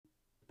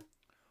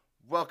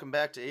Welcome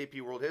back to AP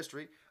World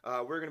History.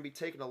 We're going to be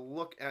taking a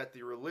look at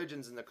the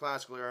religions in the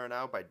classical era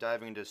now by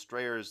diving into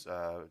Strayer's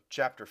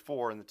chapter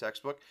 4 in the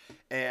textbook.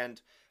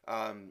 And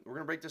we're going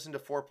to break this into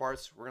 4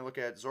 parts. We're going to look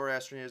at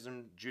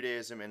Zoroastrianism,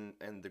 Judaism,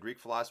 and the Greek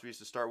philosophies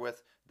to start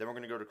with. Then we're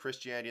going to go to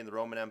Christianity and the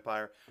Roman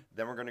Empire.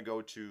 Then we're going to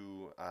go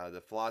to the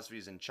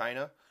philosophies in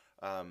China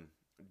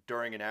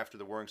during and after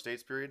the Warring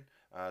States period.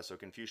 So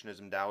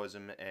Confucianism,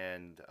 Taoism,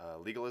 and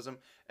legalism.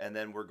 And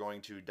then we're going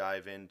to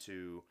dive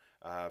into,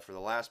 for the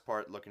last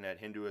part, looking at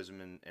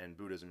Hinduism and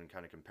Buddhism and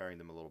kind of comparing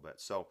them a little bit.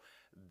 So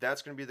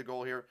that's going to be the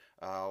goal here.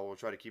 We'll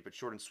try to keep it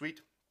short and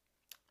sweet.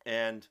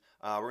 And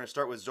we're going to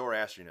start with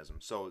Zoroastrianism.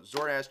 So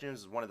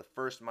Zoroastrianism is one of the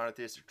first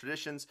monotheistic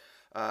traditions.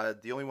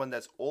 The only one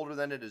that's older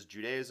than it is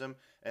Judaism,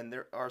 and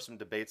there are some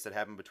debates that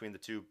happen between the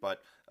two,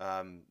 but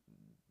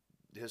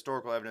the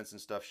historical evidence and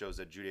stuff shows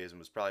that Judaism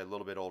was probably a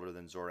little bit older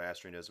than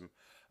Zoroastrianism.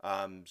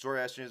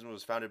 Zoroastrianism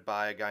was founded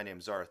by a guy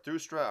named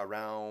Zarathustra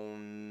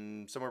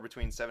around somewhere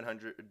between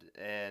 700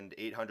 and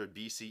 800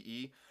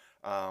 BCE,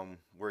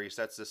 where he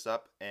sets this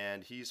up.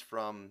 And he's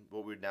from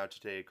what we would now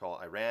today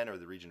call Iran, or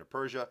the region of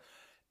Persia.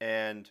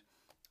 And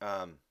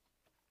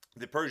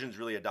the Persians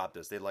really adopt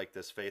this. They like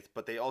this faith,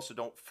 but they also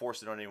don't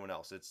force it on anyone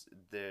else.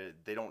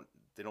 They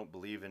don't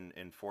believe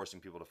in forcing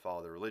people to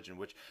follow their religion,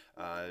 which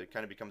kind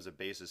of becomes a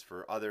basis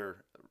for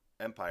other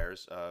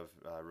empires of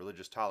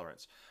religious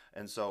tolerance.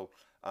 And so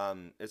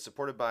it's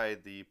supported by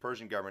the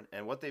Persian government,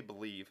 and what they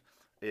believe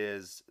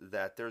is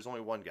that there's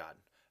only one God,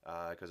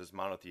 because it's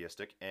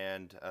monotheistic,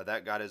 and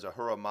that God is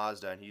Ahura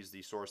Mazda, and he's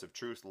the source of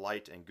truth,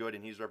 light, and good,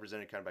 and he's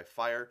represented kind of by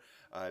fire.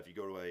 If you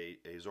go to a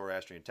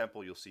Zoroastrian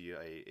temple, you'll see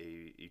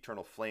a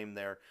eternal flame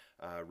there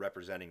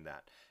representing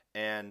that.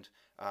 And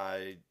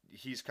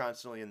he's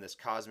constantly in this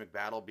cosmic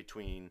battle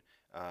between,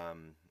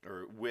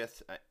 or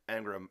with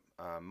Angra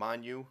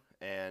Mainyu,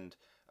 and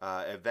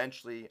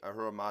eventually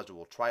Ahura Mazda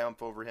will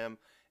triumph over him,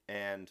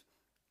 and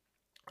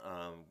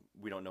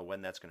we don't know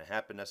when that's going to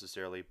happen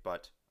necessarily,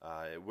 but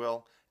it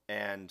will.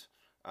 And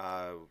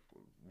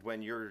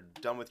when you're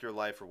done with your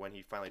life, or when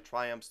he finally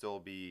triumphs, there will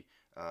be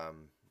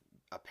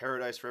a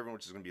paradise for everyone,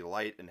 which is going to be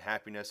light and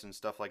happiness and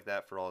stuff like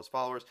that for all his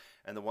followers.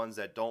 And the ones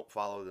that don't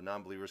follow, the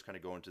non-believers, kind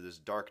of go into this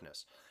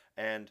darkness.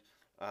 And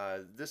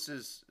this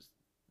is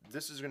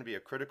going to be a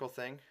critical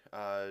thing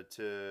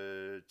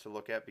to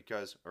look at,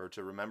 or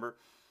to remember,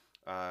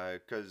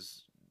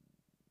 because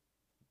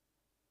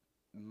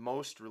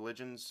most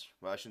religions,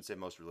 well, I shouldn't say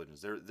most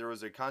religions, there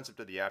was a concept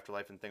of the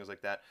afterlife and things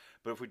like that,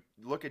 but if we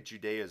look at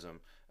Judaism,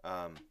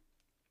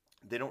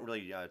 they don't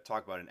really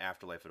talk about an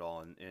afterlife at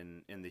all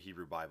in the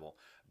Hebrew Bible.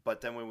 But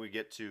then when we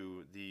get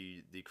to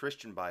the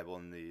Christian Bible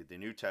and the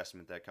New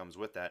Testament that comes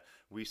with that,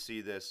 we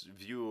see this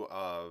view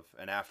of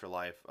an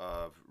afterlife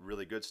of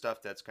really good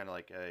stuff that's kind of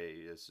like,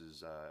 hey, this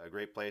is a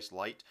great place,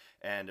 light,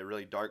 and a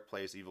really dark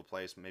place, evil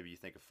place. Maybe you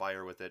think of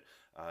fire with it.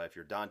 If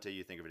you're Dante,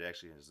 you think of it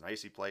actually as an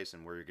icy place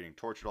and where you're getting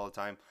tortured all the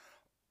time.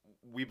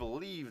 We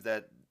believe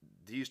that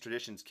these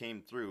traditions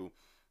came through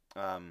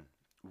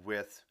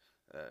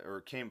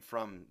or came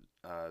from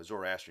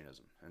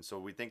Zoroastrianism, and so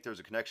we think there's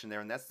a connection there,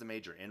 and that's the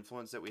major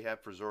influence that we have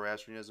for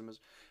Zoroastrianism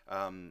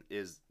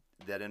is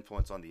that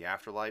influence on the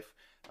afterlife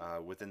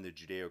within the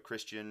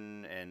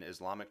Judeo-Christian and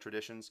Islamic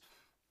traditions,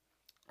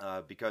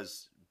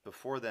 because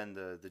before then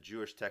the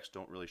Jewish texts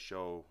don't really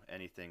show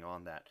anything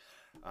on that,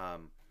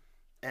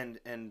 and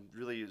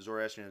really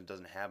Zoroastrianism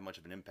doesn't have much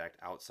of an impact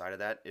outside of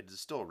that. It is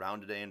still around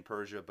today in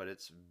Persia, but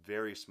it's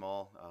very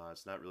small.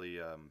 It's not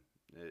really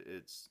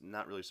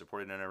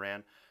supported in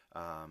Iran.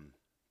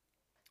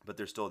 But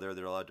they're still there.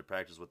 They're allowed to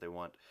practice what they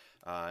want,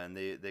 and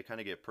they kind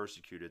of get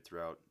persecuted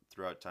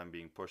throughout time,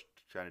 being pushed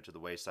kind of to the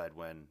wayside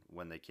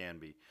when they can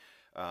be.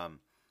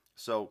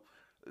 So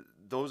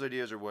those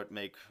ideas are what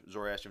make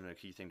Zoroastrianism a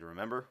key thing to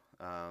remember.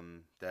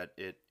 That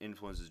it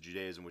influences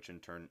Judaism, which in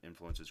turn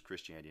influences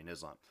Christianity and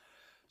Islam.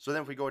 So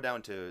then if we go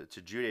down to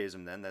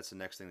Judaism, then that's the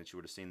next thing that you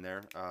would have seen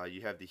there.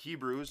 You have the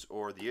Hebrews,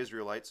 or the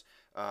Israelites.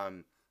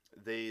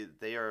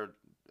 They are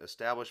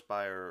established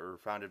by or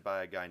founded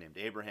by a guy named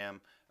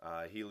Abraham.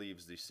 He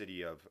leaves the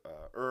city of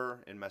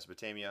Ur in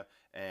Mesopotamia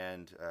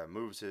and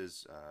moves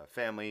his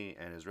family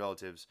and his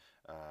relatives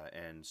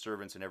and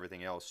servants and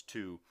everything else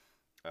to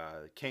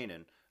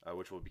Canaan,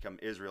 which will become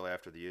Israel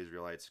after the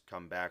Israelites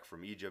come back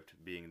from Egypt,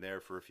 being there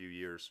for a few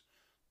years,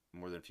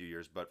 more than a few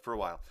years, but for a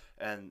while,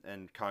 and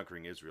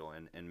conquering Israel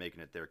and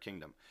making it their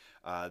kingdom.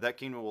 That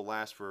kingdom will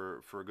last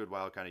for a good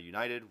while, kind of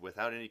united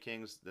without any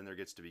kings. Then there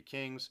gets to be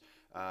kings,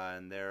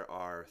 and there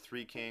are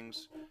 3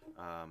 kings,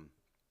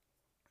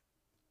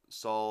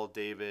 Saul,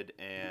 David,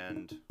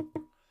 and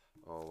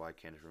I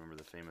can't remember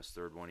the famous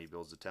third one. He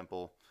builds the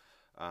temple.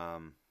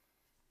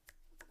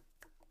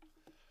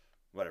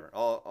 Whatever.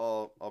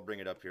 I'll bring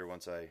it up here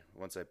once I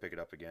pick it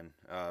up again.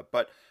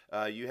 But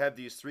you have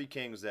these 3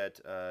 kings that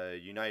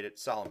unite it.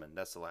 Solomon,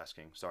 that's the last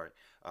king. Sorry.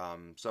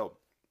 So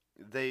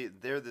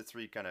they're the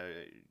 3 kind of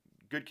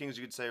good kings,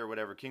 you could say, or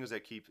whatever, kings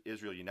that keep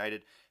Israel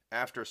united.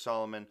 After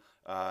Solomon,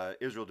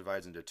 Israel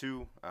divides into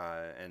two,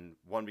 and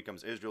one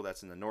becomes Israel,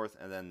 that's in the north,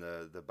 and then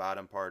the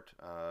bottom part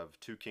of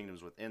two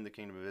kingdoms within the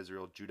kingdom of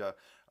Israel, Judah,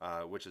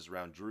 which is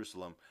around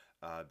Jerusalem,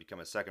 become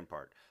a second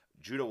part.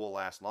 Judah will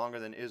last longer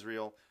than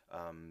Israel.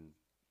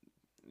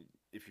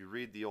 If you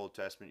read the Old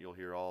Testament, you'll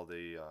hear all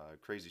the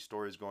crazy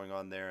stories going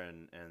on there,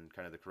 and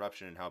kind of the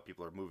corruption and how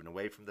people are moving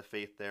away from the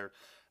faith there.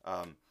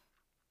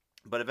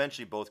 But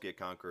eventually both get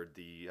conquered.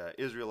 The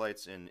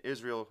Israelites in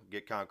Israel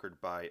get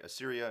conquered by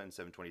Assyria in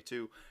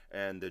 722,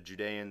 and the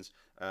Judeans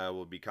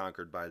will be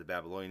conquered by the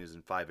Babylonians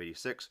in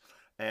 586.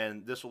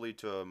 And this will lead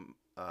to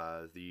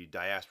the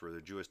diaspora,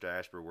 the Jewish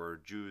diaspora, where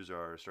Jews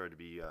are started to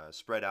be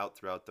spread out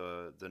throughout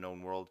the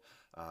known world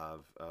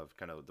of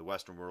kind of the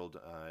Western world,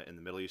 in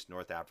the Middle East,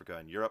 North Africa,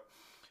 and Europe.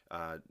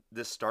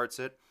 This starts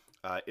it.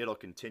 It'll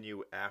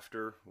continue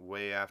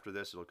way after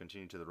this. It'll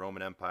continue to the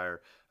Roman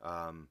Empire.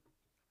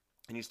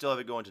 And you still have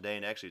it going today,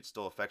 and actually it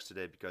still affects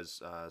today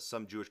because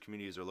some Jewish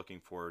communities are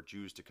looking for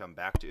Jews to come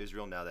back to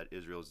Israel now that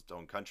Israel is its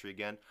own country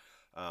again,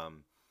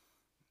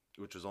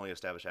 which was only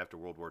established after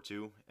World War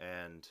II.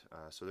 And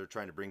so they're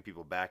trying to bring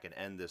people back and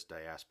end this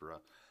diaspora.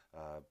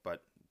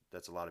 But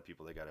that's a lot of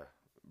people they got to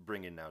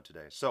bring in now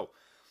today. So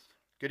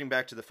getting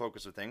back to the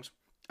focus of things,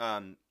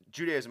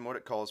 Judaism, what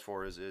it calls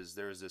for is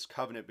there's this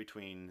covenant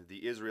between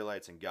the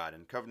Israelites and God.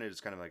 And covenant is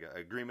kind of like an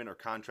agreement or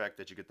contract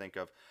that you could think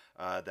of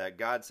that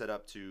God set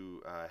up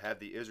to have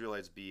the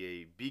Israelites be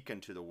a beacon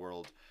to the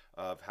world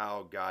of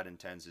how God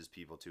intends his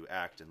people to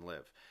act and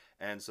live.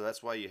 And so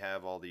that's why you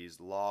have all these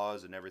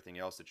laws and everything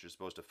else that you're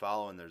supposed to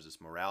follow, and there's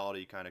this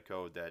morality kind of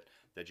code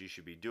that you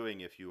should be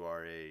doing if you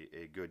are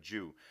a good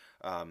Jew.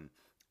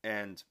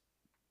 And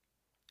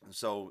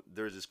so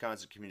there's this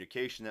constant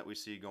communication that we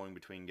see going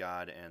between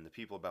God and the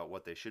people about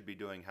what they should be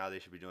doing, how they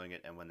should be doing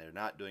it, and when they're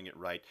not doing it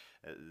right,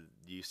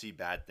 you see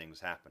bad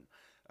things happen.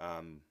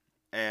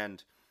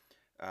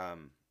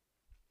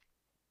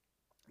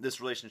 This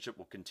relationship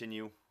will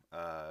continue.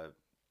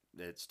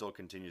 It still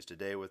continues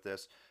today with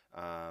this,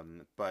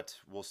 but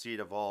we'll see it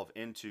evolve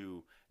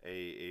into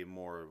a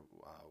more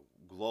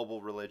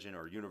global religion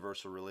or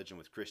universal religion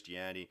with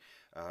Christianity,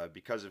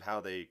 because of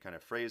how they kind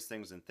of phrase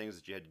things and things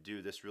that you had to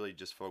do. This really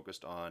just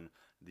focused on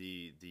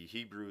the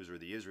Hebrews or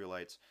the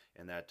Israelites,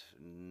 and that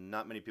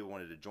not many people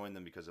wanted to join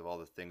them because of all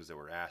the things that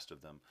were asked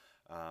of them.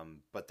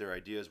 But their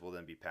ideas will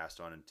then be passed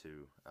on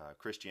into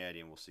Christianity,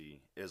 and we'll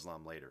see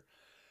Islam later.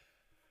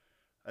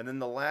 And then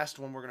the last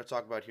one we're going to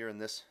talk about here in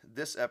this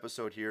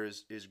episode here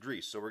is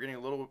Greece. So we're getting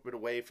a little bit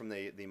away from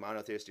the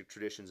monotheistic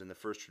traditions and the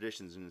first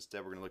traditions, and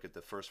instead we're going to look at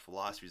the first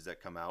philosophies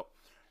that come out.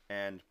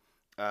 And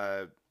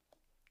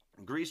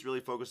Greece really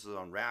focuses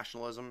on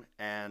rationalism,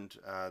 and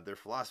their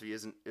philosophy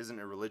isn't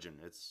a religion.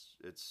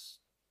 It's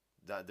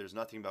that there's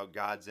nothing about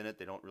gods in it.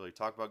 They don't really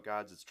talk about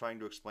gods. It's trying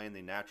to explain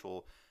the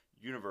natural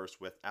universe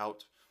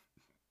without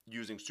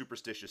using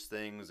superstitious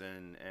things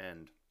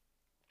and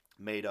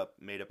made up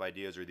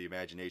ideas or the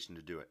imagination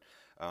to do it.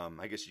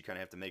 I guess you kind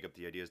of have to make up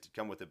the ideas to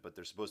come with it, but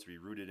they're supposed to be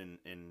rooted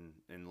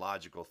in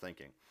logical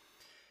thinking.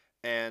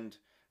 And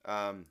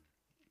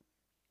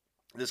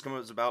this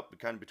comes about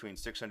kind of between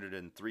 600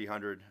 and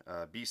 300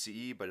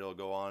 BCE, but it'll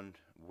go on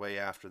way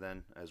after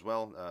then as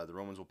well. The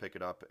Romans will pick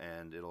it up,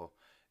 and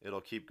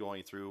it'll keep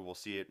going through. We'll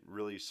see it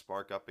really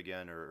spark up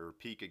again or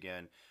peak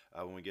again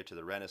when we get to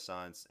the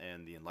Renaissance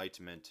and the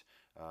Enlightenment,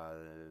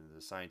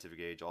 the scientific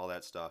age, all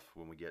that stuff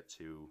when we get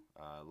to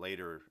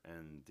later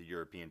in the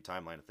European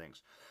timeline of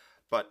things.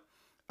 But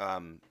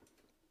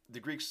the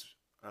Greeks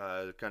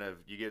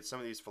you get some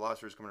of these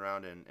philosophers coming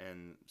around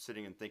and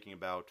sitting and thinking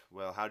about,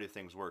 well, how do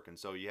things work? And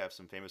so you have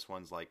some famous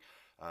ones like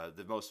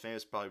the most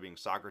famous probably being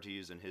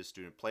Socrates and his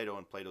student Plato,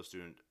 and Plato's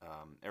student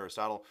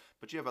Aristotle.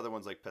 But you have other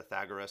ones like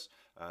Pythagoras.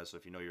 So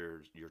if you know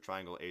your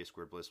triangle a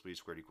squared plus b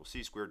squared equals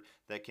c squared,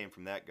 that came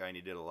from that guy, and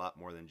he did a lot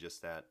more than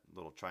just that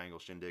little triangle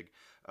shindig.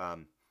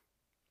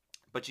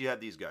 But you have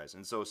these guys.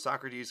 And so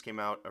Socrates came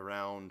out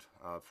around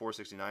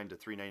 469 to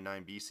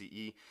 399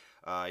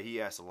 BCE.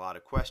 He asks a lot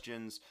of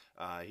questions.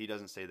 He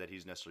doesn't say that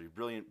he's necessarily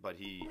brilliant, but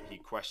he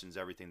questions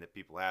everything that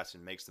people ask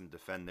and makes them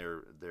defend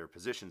their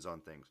positions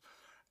on things.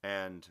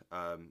 And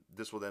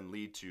this will then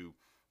lead to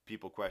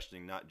people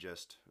questioning not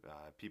just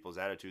people's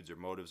attitudes or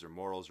motives or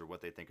morals or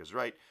what they think is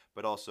right,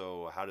 but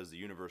also how does the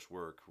universe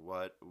work?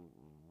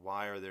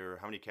 Why are there,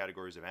 how many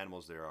categories of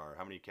animals there are?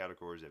 How many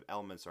categories of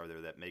elements are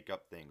there that make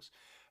up things?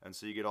 And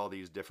so you get all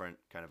these different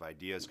kind of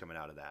ideas coming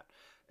out of that.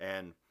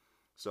 And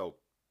so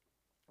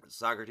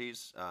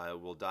Socrates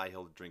will die.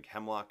 He'll drink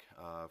hemlock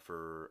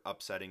for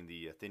upsetting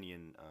the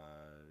Athenian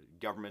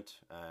government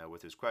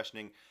with his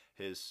questioning.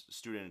 His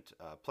student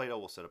Plato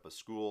will set up a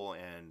school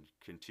and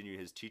continue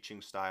his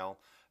teaching style.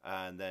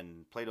 And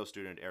then Plato's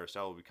student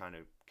Aristotle will kind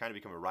of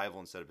become a rival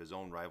and set up his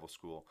own rival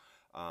school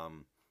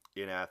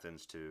in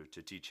Athens to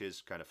teach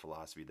his kind of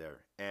philosophy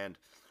there. And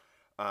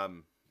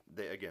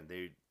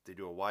they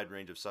do a wide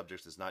range of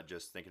subjects. It's not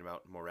just thinking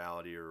about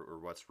morality or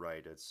what's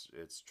right.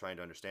 It's trying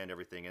to understand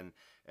everything.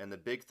 And the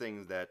big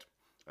thing that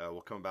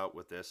will come about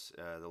with this.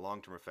 The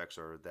long-term effects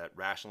are that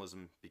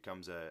rationalism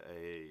becomes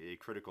a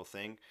critical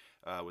thing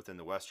within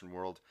the Western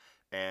world,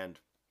 and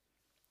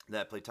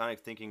that Platonic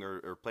thinking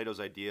or Plato's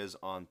ideas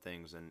on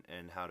things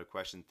and how to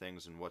question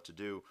things and what to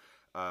do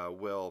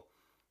will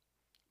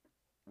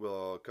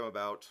come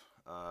about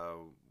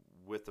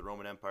with the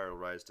Roman Empire. It'll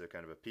rise to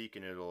kind of a peak,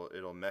 and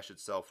it'll mesh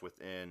itself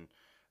within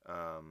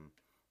um,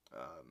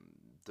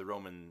 the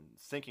Roman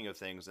thinking of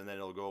things, and then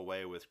it'll go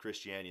away with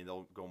Christianity, and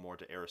they'll go more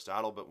to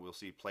Aristotle. But we'll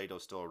see Plato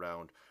still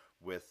around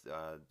with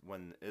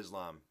when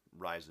Islam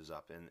rises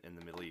up in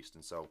the Middle East,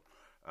 and so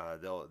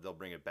they'll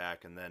bring it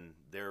back, and then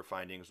their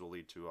findings will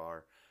lead to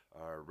our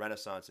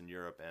Renaissance in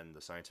Europe and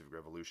the scientific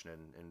revolution,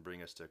 and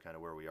bring us to kind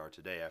of where we are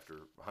today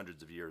after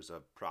hundreds of years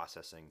of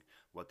processing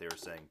what they were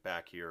saying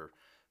back here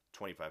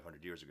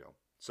 2,500 years ago.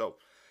 So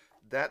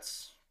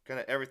that's kind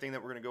of everything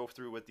that we're going to go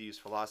through with these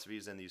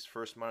philosophies and these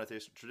first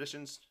monotheistic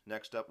traditions.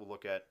 Next up, we'll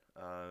look at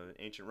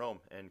ancient Rome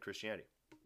and Christianity.